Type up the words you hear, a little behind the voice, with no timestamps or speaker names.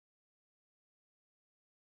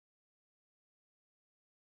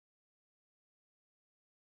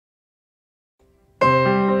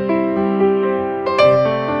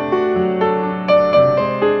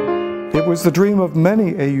was the dream of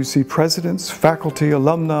many AUC presidents, faculty,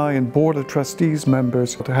 alumni, and Board of Trustees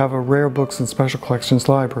members to have a rare books and special collections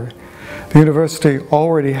library. The university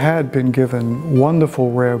already had been given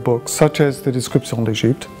wonderful rare books, such as the Description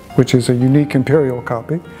d'Egypte, which is a unique imperial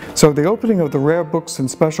copy. So the opening of the Rare Books and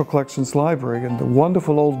Special Collections Library in the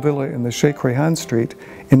wonderful old villa in the Sheikh Rehan Street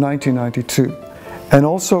in 1992, and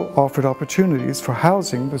also offered opportunities for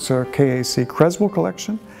housing the Sir K.A.C. Creswell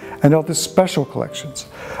collection and other special collections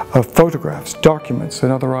of photographs, documents,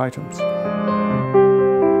 and other items.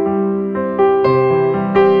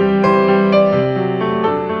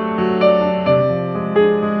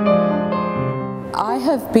 I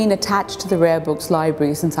have been attached to the Rare Books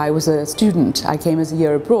Library since I was a student. I came as a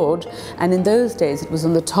year abroad, and in those days it was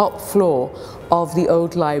on the top floor of the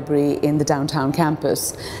old library in the downtown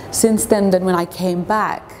campus. Since then, when I came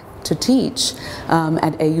back to teach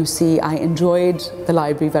at AUC, I enjoyed the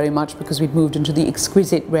library very much because we'd moved into the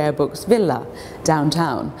exquisite Rare Books Villa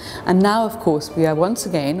downtown. And now, of course, we are once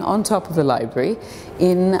again on top of the library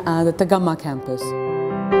in the Tagamma campus.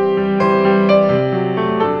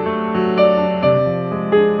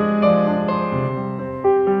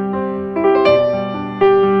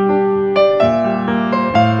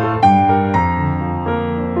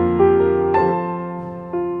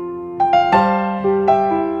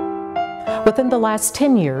 Within the last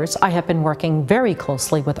 10 years, I have been working very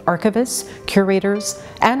closely with archivists, curators,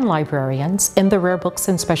 and librarians in the Rare Books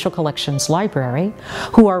and Special Collections Library,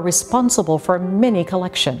 who are responsible for many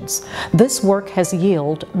collections. This work has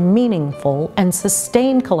yielded meaningful and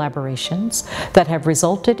sustained collaborations that have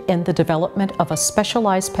resulted in the development of a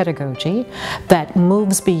specialized pedagogy that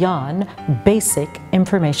moves beyond basic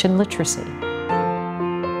information literacy.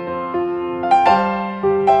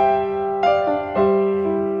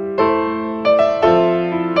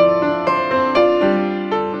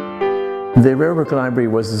 The Rare Book Library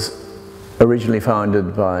was originally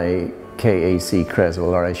founded by K.A.C.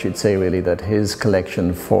 Creswell, or I should say really that his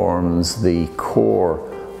collection forms the core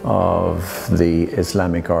of the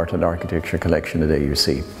Islamic art and architecture collection at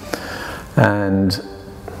AUC. And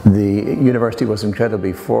the university was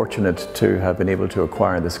incredibly fortunate to have been able to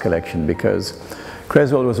acquire this collection because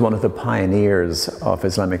Creswell was one of the pioneers of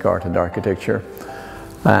Islamic art and architecture,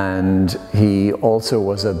 and he also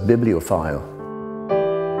was a bibliophile.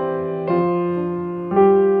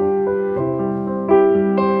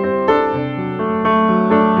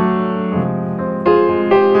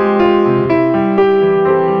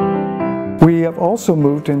 We have also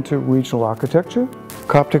moved into regional architecture,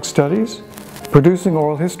 Coptic studies, producing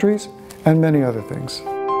oral histories, and many other things.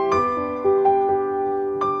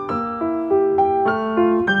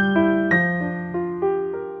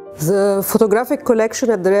 The photographic collection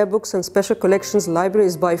at the Rare Books and Special Collections Library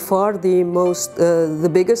is by far the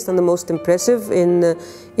biggest and the most impressive in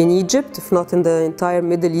Egypt, if not in the entire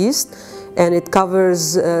Middle East. And it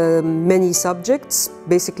covers many subjects,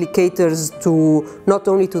 basically caters to not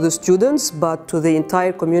only to the students but to the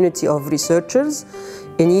entire community of researchers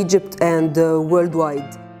in Egypt and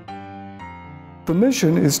worldwide. The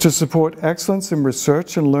mission is to support excellence in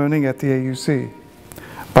research and learning at the AUC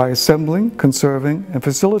by assembling, conserving, and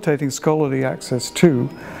facilitating scholarly access to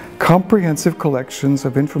comprehensive collections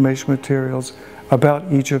of information materials about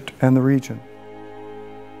Egypt and the region.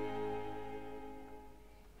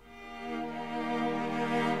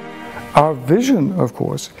 Our vision, of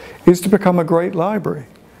course, is to become a great library.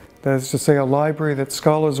 That is to say, a library that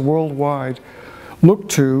scholars worldwide look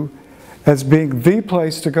to as being the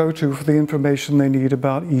place to go to for the information they need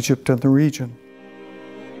about Egypt and the region.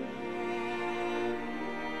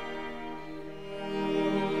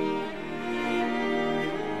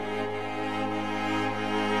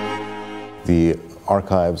 The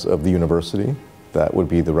archives of the university, that would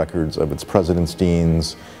be the records of its presidents,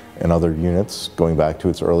 deans, and other units going back to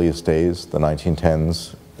its earliest days, the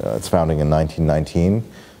 1910s, its founding in 1919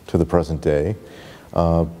 to the present day.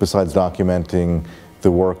 Besides documenting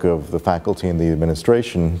the work of the faculty and the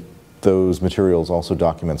administration, those materials also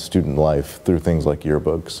document student life through things like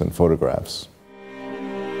yearbooks and photographs.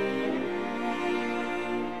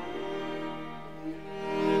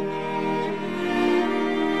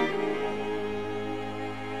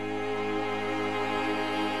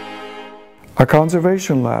 A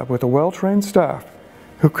conservation lab with a well-trained staff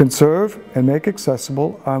who conserve and make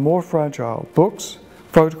accessible our more fragile books,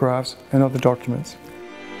 photographs, and other documents.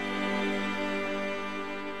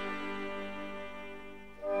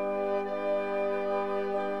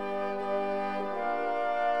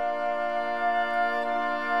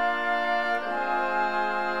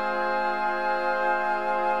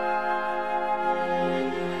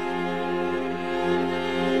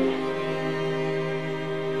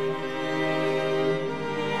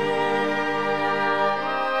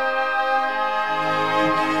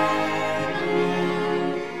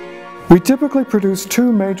 We typically produce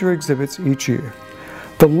 2 major exhibits each year.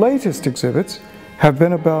 The latest exhibits have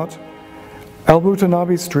been about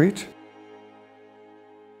Al-Butanabi Street,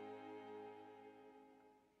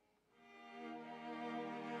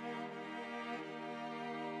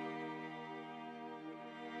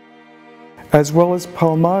 as well as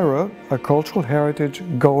Palmyra, a cultural heritage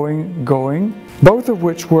going, both of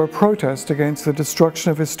which were a protest against the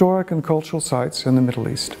destruction of historic and cultural sites in the Middle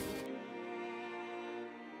East.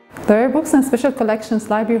 The Rare Books and Special Collections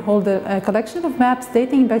Library hold a collection of maps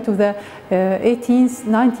dating back to the 18th,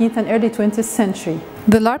 19th and early 20th century.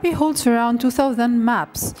 The library holds around 2,000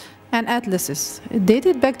 maps and atlases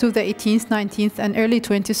dated back to the 18th, 19th and early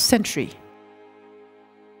 20th century.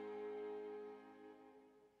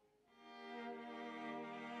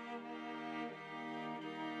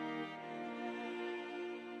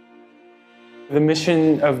 The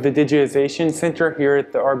mission of the Digitization Center here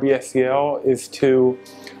at the RBSCL is to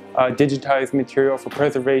digitize material for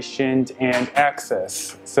preservation and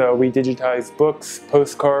access. So we digitize books,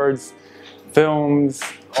 postcards, films,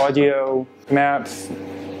 audio, maps,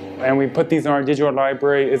 and we put these in our digital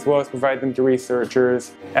library as well as provide them to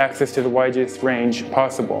researchers access to the widest range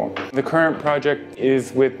possible. The current project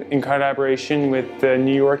is in collaboration with the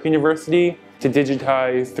New York University to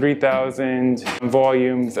digitize 3,000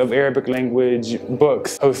 volumes of Arabic language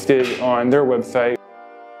books hosted on their website.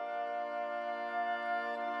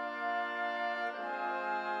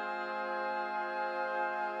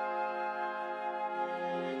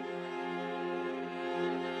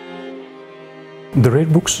 The rare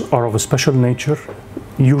books are of a special nature.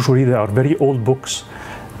 Usually they are very old books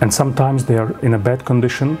and sometimes they are in a bad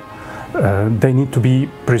condition. They need to be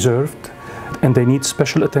preserved and they need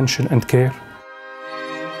special attention and care.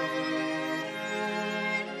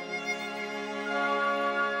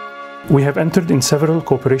 We have entered in several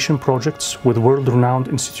cooperation projects with world-renowned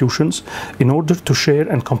institutions in order to share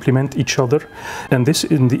and complement each other, and this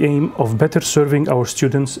in the aim of better serving our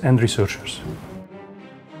students and researchers.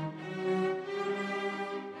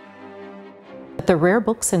 The Rare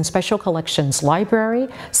Books and Special Collections Library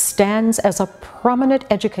stands as a prominent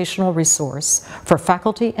educational resource for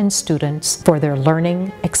faculty and students for their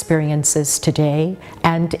learning experiences today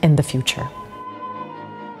and in the future.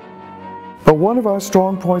 But one of our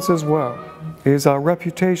strong points as well is our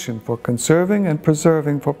reputation for conserving and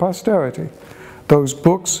preserving for posterity those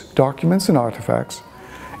books, documents, and artifacts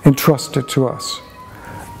entrusted to us.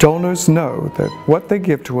 Donors know that what they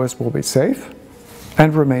give to us will be safe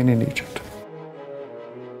and remain in Egypt.